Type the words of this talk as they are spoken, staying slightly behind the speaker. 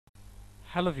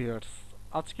Hello viewers,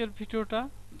 আজকের ভিডিওটা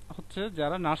হচ্ছে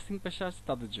যারা নার্সিং পেশা আছে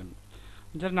তাদের জন্য।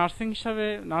 যারা নার্স হিসাবে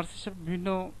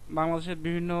বাংলাদেশের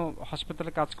বিভিন্ন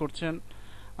হাসপাতালে কাজ করছেন,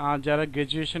 যারা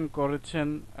গ্র্যাজুয়েশন করেছেন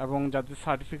এবং যাদের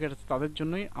সার্টিফিকেট আছে তাদের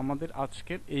জন্যই আমাদের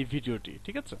আজকের এই ভিডিওটি,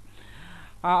 ঠিক আছে।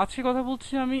 আজকে কথা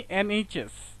বলছি আমি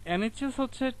এনএইচএস। এনএইচএস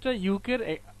হচ্ছে একটা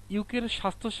ইউকের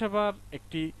স্বাস্থ্যসেবার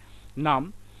একটি নাম।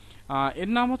 এর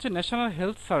নাম হচ্ছে ন্যাশনাল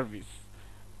হেলথ সার্ভিস।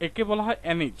 একে বলা হয়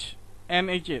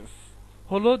এনএইচএস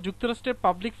হলো যুক্তরাষ্ট্রের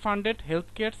public funded health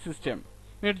care system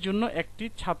এর জন্য একটি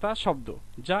ছাতা শব্দ,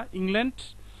 যা ইংল্যান্ড,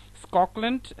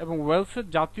 স্কটল্যান্ড এবং ওয়েলসের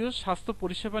জাতীয় স্বাস্থ্য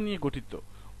পরিষেবা নিয়ে গঠিত।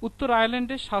 উত্তর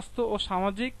আয়ারল্যান্ডে স্বাস্থ্য ও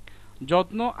সামাজিক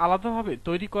যত্ন আলাদাভাবে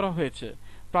তৈরি করা হয়েছে,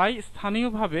 প্রায়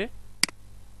স্থানীয়ভাবে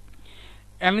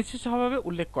এনএইচএস ভাবে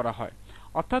উল্লেখ করা হয়।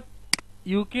 অর্থাৎ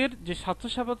ইউকের যে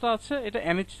স্বাস্থ্যসেবাটা আছে এটা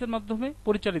এনএইচএস এর মাধ্যমে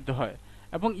পরিচালিত হয়।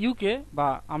 এবং ইউকে বা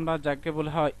আমরা যাকে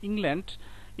বলা হয় ইংল্যান্ড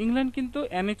কিন্তু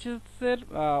এনএইচএস এর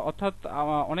অর্থাৎ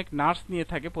অনেক নার্স নিয়ে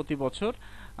থাকে প্রতি বছর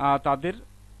তাদের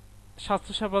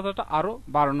স্বাস্থ্যসেবাটা আরো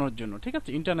বাড়ানোর জন্য, ঠিক আছে।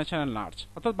 ইন্টারন্যাশনাল নার্স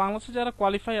অর্থাৎ বাংলাদেশে যারা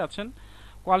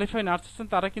কোয়ালিফাই নার্স আছেন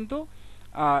তারা কিন্তু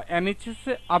এনএইচএস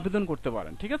এ আবেদন করতে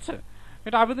পারেন, ঠিক আছে।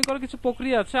 এটা আবেদন করার কিছু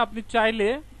প্রক্রিয়া আছে। আপনি চাইলে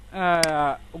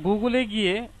গুগলে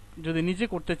গিয়ে যদি নিজে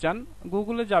করতে চান,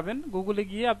 গুগলে যাবেন, গুগলে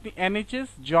গিয়ে আপনি এনএইচএস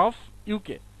জব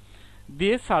ইউকে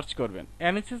দিয়ে সার্চ করবেন,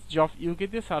 এনএইচএস জব ইউকে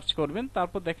দিয়ে সার্চ করবেন।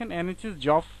 তারপর দেখেন এনএইচএস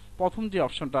জব প্রথম যে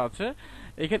অপশনটা আছে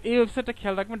এখানে এই ওয়েবসাইটটা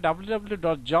খেয়াল রাখবেন,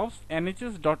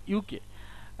 www.jobs.nhs.uk।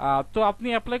 তো আপনি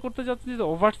অ্যাপ্লাই করতে যাচ্ছেন যে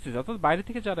ওভারসিজ অর্থাৎ বাইরে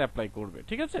থেকে যারা অ্যাপ্লাই করবে,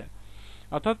 ঠিক আছে,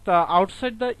 অর্থাৎ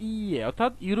আউটসাইড দ্য ইইএ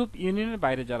অর্থাৎ ইউরোপ ইউনিয়নের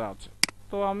বাইরে যারা আছে।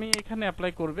 তো আমি এখানে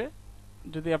অ্যাপ্লাই করবে,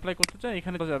 যদি অ্যাপ্লাই করতে চান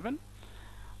এখানে যাবেন।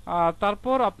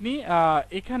 তারপর আপনি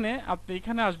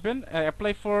এখানে আসবেন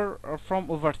অ্যাপ্লাই ফ্রম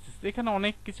ওভারসিজ। এখানে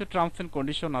অনেক কিছু টার্মস এন্ড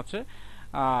কন্ডিশন আছে,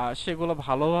 সেগুলো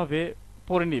ভালোভাবে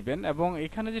পড়ে নেবেন। এবং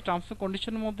এখানে যে টার্মস এন্ড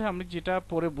কন্ডিশনের মধ্যে আমি যেটা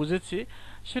পড়ে বুঝেছি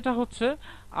সেটা হচ্ছে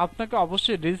আপনাকে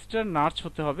অবশ্যই রেজিস্টার্ড নার্স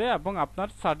হতে হবে এবং আপনার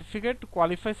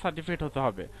কোয়ালিফাই সার্টিফিকেট হতে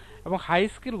হবে এবং হাই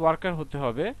স্কিল ওয়ার্কার হতে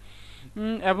হবে।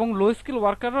 এবং লো স্কিল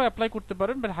ওয়ার্কাররাও অ্যাপ্লাই করতে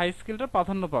পারেন, বাট হাই স্কিলটা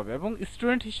প্রাধান্য পাবে। এবং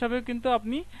স্টুডেন্ট হিসাবেও কিন্তু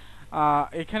আপনি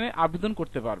এখানে আবেদন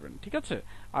করতে পারবেন, ঠিক আছে।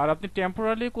 আর আপনি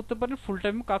টেম্পোরারি করতে পারেন, ফুল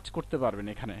টাইম কাজ করতে পারবেন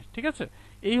এখানে, ঠিক আছে।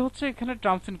 এই হচ্ছে এখানে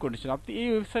টার্মস এন্ড কন্ডিশন। আপনি এই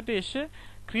ওয়েবসাইটে এসে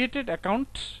ক্রিয়েটেড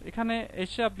অ্যাকাউন্ট, এখানে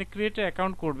এসে আপনি ক্রিয়েটেড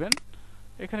অ্যাকাউন্ট করবেন।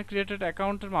 এখানে ক্রিয়েটেড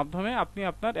অ্যাকাউন্টের মাধ্যমে আপনি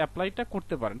আপনার অ্যাপ্লাইটা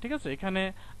করতে পারেন, ঠিক আছে। এখানে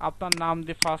আপনার নাম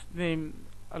দিয়ে ফার্স্ট নেম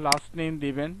লাস্ট নেম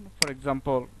দিবেন, for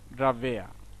example Rabeya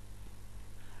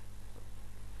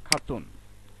Khatun,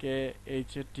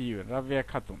 KHATU Rabeya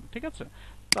Khatun, ঠিক আছে।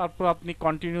 তারপর আপনি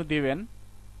কন্টিনিউ দিবেন,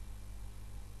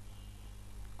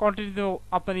 কন্টিনিউ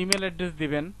আপনার ইমেল অ্যাড্রেস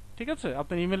দিবেন, ঠিক আছে।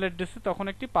 আপনার ইমেল অ্যাড্রেসে তখন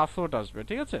একটি পাসওয়ার্ড আসবে,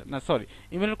 ঠিক আছে, না সরি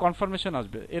ইমেলের কনফার্মেশন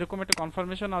আসবে, এরকম একটা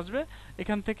কনফার্মেশন আসবে।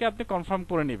 এখান থেকে আপনি কনফার্ম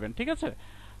করে নেবেন, ঠিক আছে।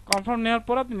 কনফার্ম নেওয়ার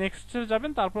পর আপনি নেক্সটে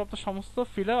যাবেন। তারপর আপনার সমস্ত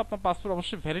ফিল আপ, আপনার পাসপোর্ট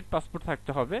অবশ্যই ভ্যালিড পাসপোর্ট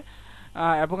থাকতে হবে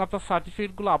এবং আপনার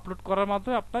সার্টিফিকেটগুলো আপলোড করার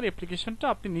মাধ্যমে আপনার অ্যাপ্লিকেশনটা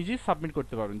আপনি নিজেই সাবমিট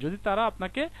করতে পারবেন। যদি তারা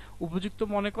আপনাকে উপযুক্ত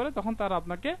মনে করে তখন তারা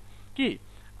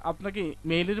আপনাকে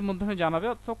মেইলের মাধ্যমে জানাবে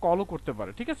অথবা কলও করতে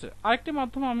পারে, ঠিক আছে। আরেকটি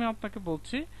মাধ্যম আমি আপনাকে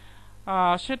বলছি,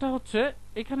 সেটা হচ্ছে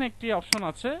এখানে একটি অপশন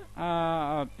আছে,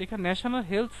 এখানে ন্যাশনাল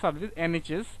হেলথ সার্ভিস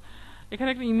এনএইচএস, এখানে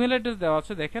একটা ইমেল অ্যাড্রেস দেওয়া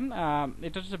আছে, দেখেন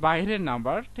এটা হচ্ছে বাইরের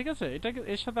নাম্বার, ঠিক আছে।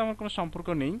 এর সাথে আমার কোনো সম্পর্ক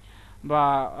নেই বা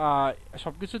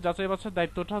সবকিছু যাচাই বাছার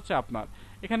দায়িত্বটা হচ্ছে আপনার।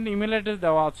 এখানে ইমেল অ্যাড্রেস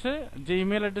দেওয়া আছে, যে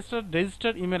ইমেল অ্যাড্রেসটা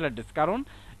রেজিস্টার্ড ইমেল অ্যাড্রেস, কারণ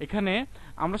এখানে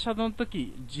আমরা সাধারণত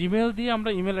জিমেল দিয়ে আমরা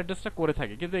ইমেল অ্যাড্রেসটা করে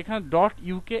থাকি, কিন্তু এখানে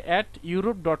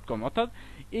 .uk@europe.com অর্থাৎ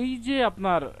এই যে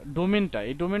আপনার ডোমেনটা,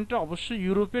 এই ডোমেনটা অবশ্যই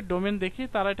ইউরোপের ডোমেন দেখে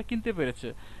তারা এটা কিনতে পেরেছে।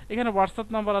 এখানে হোয়াটসঅ্যাপ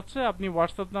নাম্বার আছে, আপনি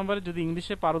হোয়াটসঅ্যাপ নাম্বারে যদি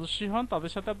ইংলিশে পারদর্শী হন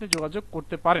তাদের সাথে আপনি যোগাযোগ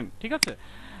করতে পারেন, ঠিক আছে।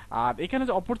 আর এখানে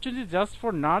যে opportunity just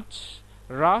for nurse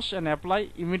rush and apply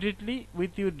immediately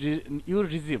with your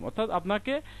resume, অর্থাৎ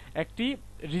আপনাকে একটি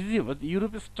রিজিউম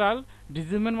ইউরোপ স্টাইল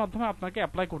রিজিউমের মাধ্যমে আপনাকে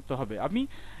অ্যাপ্লাই করতে হবে। আমি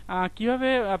কিভাবে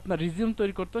আপনার রিজিউম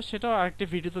তৈরি করতে হয় সেটাও আরেকটি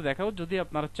ভিডিওতে দেখাবো যদি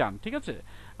আপনারা চান, ঠিক আছে।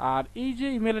 আর এই যে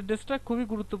ইমেল অ্যাড্রেসটা খুবই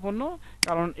গুরুত্বপূর্ণ,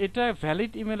 কারণ এটা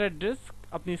ভ্যালিড ইমেল অ্যাড্রেস,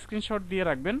 আপনি স্ক্রিনশট দিয়ে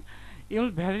রাখবেন।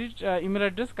 ভ্যালিড ইমেল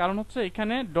অ্যাড্রেস, কারণ হচ্ছে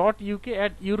এখানে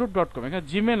 .uk@europe.com, এখানে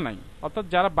জিমেল নাই। অর্থাৎ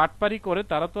যারা বাটপারি করে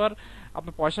তারা তো আর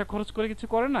আপনার পয়সা খরচ করে কিছু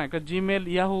করে না, একটা জিমেল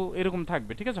ইয়াহু এরকম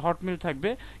থাকবে, ঠিক আছে, হটমেল থাকবে,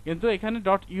 কিন্তু এখানে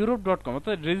 .europe.com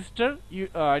অর্থাৎ রেজিস্টার,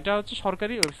 এটা হচ্ছে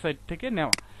সরকারি ওয়েবসাইট থেকে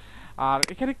নেওয়া। আর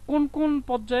এখানে কোন কোন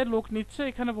পর্যায়ে লোক নিচ্ছে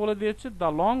এখানে বলে দিয়েছে, the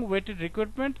long weighted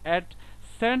recruitment at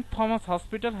Saint Thomas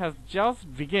hospital has just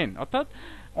begin, অর্থাৎ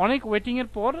অনেক ওয়েটিং এর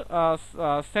পর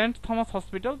সেন্ট থমাস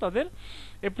হসপিটাল তাদের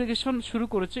অ্যাপ্লিকেশন শুরু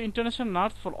করেছে। International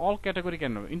nurse for all category,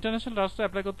 কেন ইন্টারন্যাশনাল নার্সরা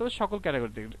অ্যাপ্লাই করতে হবে সকল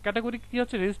ক্যাটাগরি থেকে। ক্যাটাগরি কি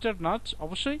হচ্ছে রেজিস্টার্ড নার্স,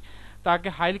 অবশ্যই তাকে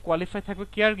হাইলি কোয়ালিফাই থাকবে,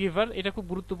 কেয়ার গিভার, এটা খুব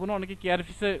গুরুত্বপূর্ণ। অনেকে কেয়ার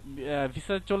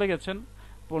ভিসা চলে গেছেন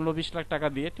 15-20 লাখ টাকা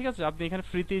দিয়ে, ঠিক আছে, আপনি এখানে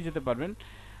ফ্রিতেই যেতে পারবেন।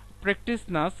 প্র্যাকটিস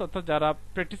নার্স, অর্থাৎ যারা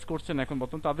প্র্যাকটিস করছেন এখন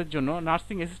বর্তমান, তাদের জন্য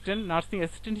নার্সিং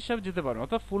অ্যাসিস্ট্যান্ট হিসাবে যেতে পারবেন,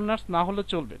 অর্থাৎ ফুল নার্স না হলে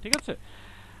চলবে, ঠিক আছে।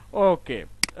 ওকে,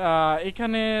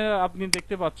 এখানে আপনি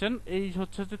দেখতে পাচ্ছেন এই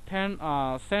হচ্ছে যে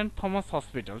সেন্ট থমাস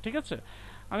হসপিটাল, ঠিক আছে।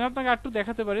 আমি আপনাকে একটু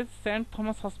দেখাতে পারি সেন্ট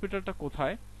থমাস হসপিটালটা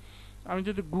কোথায়। আমি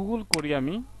যদি গুগল করি,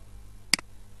 আমি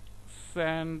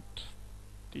Saint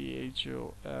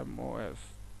THOMOS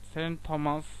Saint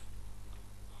Thomas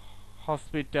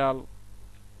hospital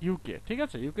UK, ঠিক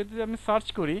আছে, ইউকে যদি আমি সার্চ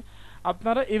করি,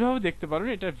 আপনারা এভাবে দেখতে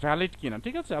পারবেন এটা ভ্যালিড কিনা,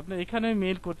 ঠিক আছে। আপনি এখানে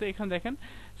মেইল করতে, এখানে দেখেন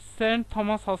সেন্ট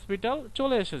থমাস হসপিটাল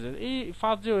চলে এসেছে। এই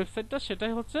ফার্স্ট যে ওয়েবসাইটটা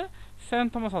সেটাই হচ্ছে সেন্ট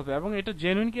থমাস হসপিটাল, এবং এটা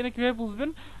জেনুইন কিনা কিভাবে বুঝবেন,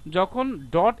 যখন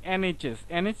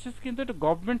 .NHS কিন্তু এটা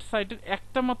গভর্নমেন্ট সাইটের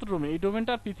একটা মাত্র ডোমেন, এই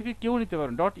ডোমেনটা আর পৃথিবীর কেউ নিতে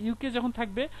পারবেন। .UK যখন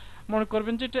থাকবে, মনে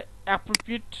করবেন যে এটা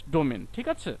অ্যাপ্রোপ্রিয়েট ডোমেন, ঠিক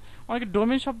আছে। অনেকে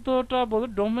ডোমেন শব্দটা বলে,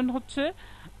 ডোমেন হচ্ছে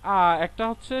একটা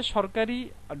হচ্ছে সরকারি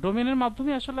ডোমেনের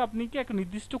মাধ্যমে আসলে আপনি কি একটা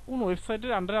নির্দিষ্ট কোন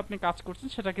ওয়েবসাইটের আন্ডারে আপনি কাজ করছেন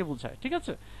সেটাকে বোঝায়, ঠিক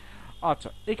আছে। আচ্ছা,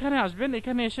 এখানে আসবেন,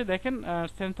 এখানে এসে দেখেন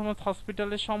সেন্ট থমাস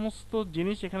হসপিটালের সমস্ত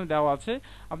জিনিস এখানে দেওয়া আছে।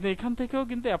 আপনি এখান থেকেও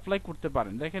কিন্তু অ্যাপ্লাই করতে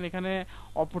পারেন। দেখেন এখানে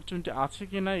অপরচুনিটি আছে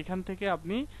কিনা, এখান থেকে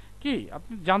আপনি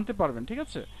আপনি জানতে পারবেন, ঠিক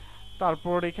আছে।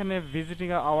 তারপর এখানে ভিজিটিং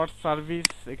আওয়ার সার্ভিস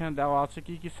এখানে দেওয়া আছে,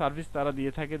 কি কি সার্ভিস তারা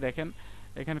দিয়ে থাকে। দেখেন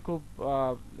এখানে খুব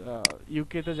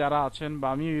ইউকেতে যারা আছেন, বা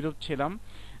আমি ইউরোপ ছিলাম,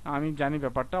 আমি জানি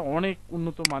ব্যাপারটা অনেক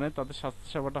উন্নত মানের তাদের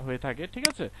স্বাস্থ্যসেবাটা হয়ে থাকে, ঠিক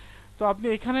আছে। তো আপনি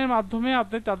এখানের মাধ্যমে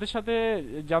আপনি তাদের সাথে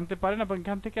জানতে পারেন, এবং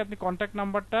এখান থেকে আপনি কন্ট্যাক্ট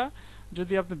নাম্বারটা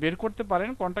যদি আপনি বের করতে পারেন,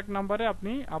 কন্ট্যাক্ট নাম্বারে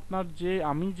আপনি আপনার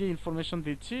আমি যে ইনফরমেশন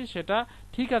দিচ্ছি সেটা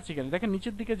ঠিক আছে কিনা। দেখেন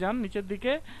নিচের দিকে যান, নিচের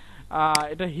দিকে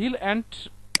এটা হিল অ্যান্ড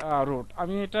রোড,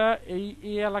 আমি এটা এই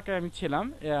এলাকায় আমি ছিলাম,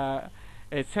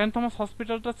 এই সেন্ট থমাস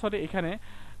হসপিটালটা, সরি, এখানে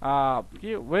কি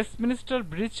ওয়েস্টমিনিস্টার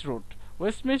ব্রিজ রোড।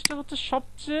 ওয়েস্টমিনিস্টার হচ্ছে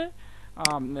সবচেয়ে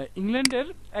ইংল্যান্ডের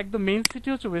একদম মেইন সিটি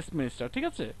হচ্ছে ওয়েস্টমিনিস্টার, ঠিক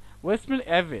আছে। ওয়েস্টমিন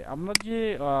অ্যাভে,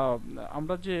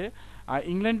 আমরা যে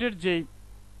ইংল্যান্ডের যে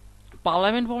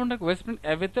পার্লামেন্ট ভবনটা ওয়েস্টমিন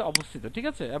অ্যাভেতে অবস্থিত, ঠিক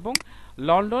আছে। এবং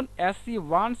লন্ডন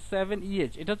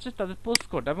SE17EH এটা হচ্ছে তাদের পোস্ট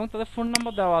কোড, এবং তাদের ফোন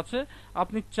নাম্বার দেওয়া আছে।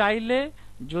 আপনি চাইলে,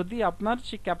 যদি আপনার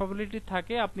সেই ক্যাপাবিলিটি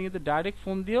থাকে, আপনি কিন্তু ডাইরেক্ট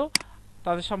ফোন দিয়েও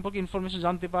তাদের সম্পর্কে ইনফরমেশন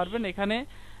জানতে পারবেন। এখানে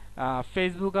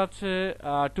ফেসবুক আছে,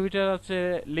 টুইটার আছে,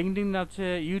 লিঙ্কডইন আছে,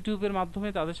 ইউটিউবের মাধ্যমে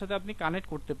তাদের সাথে আপনি কানেক্ট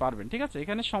করতে পারবেন, ঠিক আছে।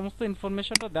 এখানে সমস্ত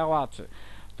ইনফরমেশনটা দেওয়া আছে।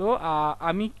 তো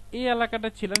আমি এই এলাকাটা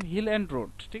ছিলাম হিল অ্যান্ড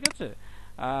রোড, ঠিক আছে।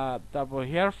 তারপর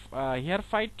হেয়ার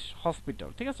ফাইট হসপিটাল,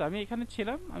 ঠিক আছে, আমি এখানে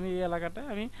ছিলাম, আমি এই এলাকাটা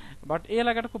বাট এই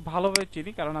এলাকাটা খুব ভালোভাবে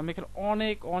চিনি, কারণ আমি এখানে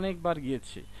অনেকবার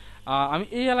গিয়েছি। আমি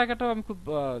এই এলাকাটাও আমি খুব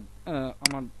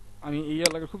আমার আমি এই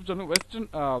এলাকা খুব জানি।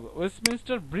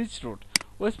 Westminster bridge road,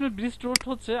 Westminster bridge road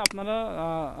হচ্ছে, আপনারা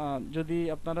যদি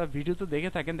আপনারা ভিডিওতে দেখে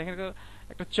থাকেন, দেখেন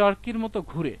একটা চরকির মতো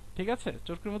ঘুরে, ঠিক আছে,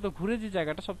 চরকির মতো ঘুরে যে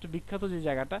জায়গাটা, সবচেয়ে বিখ্যাত যে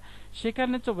জায়গাটা,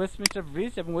 সেখানে হচ্ছে ওয়েস্টমিনিস্টার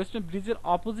ব্রিজ, এবং ওয়েস্টমিনিস্টার ব্রিজের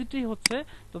অপোজিটেই হচ্ছে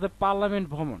তাদের পার্লামেন্ট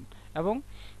ভবন, এবং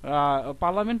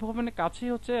পার্লামেন্ট ভবনের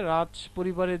কাছেই হচ্ছে রাজ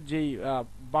পরিবারের যেই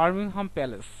বার্মিংহাম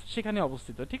প্যালেস, সেখানে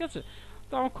অবস্থিত, ঠিক আছে।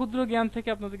 তো আমার ক্ষুদ্র জ্ঞান থেকে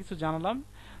আপনাদের কিছু জানালাম।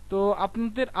 তো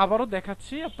আপনাদের আবারও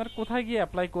দেখাচ্ছি আপনারা কোথায় গিয়ে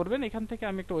অ্যাপ্লাই করবেন। এখান থেকে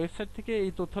আমি একটা ওয়েবসাইট থেকে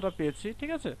এই তথ্যটা পেয়েছি,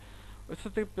 ঠিক আছে,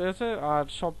 ওয়েবসাইট থেকে পেয়েছে। আর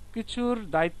সবকিছুর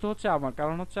দায়িত্ব হচ্ছে আমার,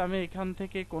 কারণ হচ্ছে আমি এখান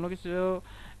থেকে কোনো কিছু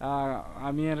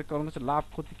আমি আর কোনো কিছু লাভ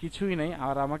ক্ষতি কিছুই নেই।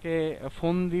 আর আমাকে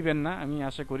ফোন দিবেন না, আমি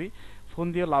আশা করি ফোন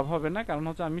দিয়ে লাভ হবে না, কারণ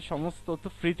হচ্ছে আমি সমস্ত তথ্য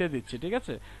ফ্রিতে দিচ্ছি, ঠিক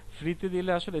আছে। ফ্রিতে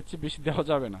দিলে আসলে এর চেয়ে বেশি দেওয়া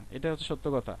যাবে না, এটা হচ্ছে সত্য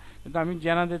কথা। কিন্তু আমি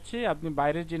জানা দিচ্ছি, আপনি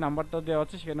বাইরের যে নাম্বারটা দেওয়া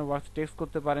আছে সেখানে টেক্সট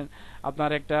করতে পারেন,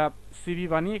 আপনার একটা CV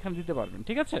বানিয়ে এখানে দিতে পারবেন,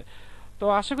 ঠিক আছে। তো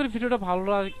আশা করি ভিডিওটা ভালো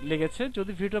লেগেছে।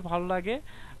 যদি ভিডিওটা ভালো লাগে,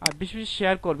 বেশি বেশি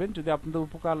শেয়ার করবেন যদি আপনাদের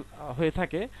উপকার হয়ে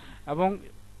থাকে, এবং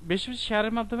বেশি বেশি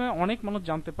শেয়ারের মাধ্যমে অনেক মানুষ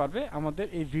জানতে পারবে আমাদের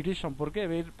এই ভিডিও সম্পর্কে,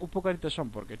 এর উপকারিতা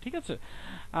সম্পর্কে, ঠিক আছে।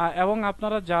 এবং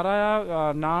আপনারা যারা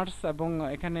নার্স, এবং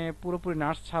এখানে পুরোপুরি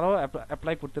নার্স ছাড়াও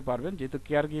অ্যাপ্লাই করতে পারবেন, যেহেতু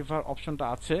কেয়ার গিভার অপশনটা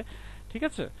আছে, ঠিক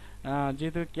আছে।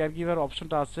 যেহেতু কেয়ার গিভার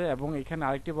অপশনটা আছে, এবং এখানে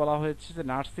আরেকটি বলা হয়েছে যে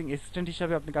নার্সিং অ্যাসিস্ট্যান্ট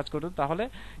হিসাবে আপনি কাজ করবেন, তাহলে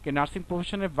নার্সিং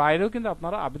প্রফেশনের বাইরেও কিন্তু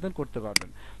আপনারা আবেদন করতে পারবেন।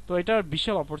 তো এটা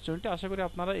বিশাল অপরচুনিটি, আশা করি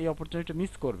আপনারা এই অপরচুনিটি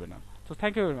মিস করবেন না। তো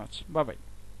thank you very much, bye bye.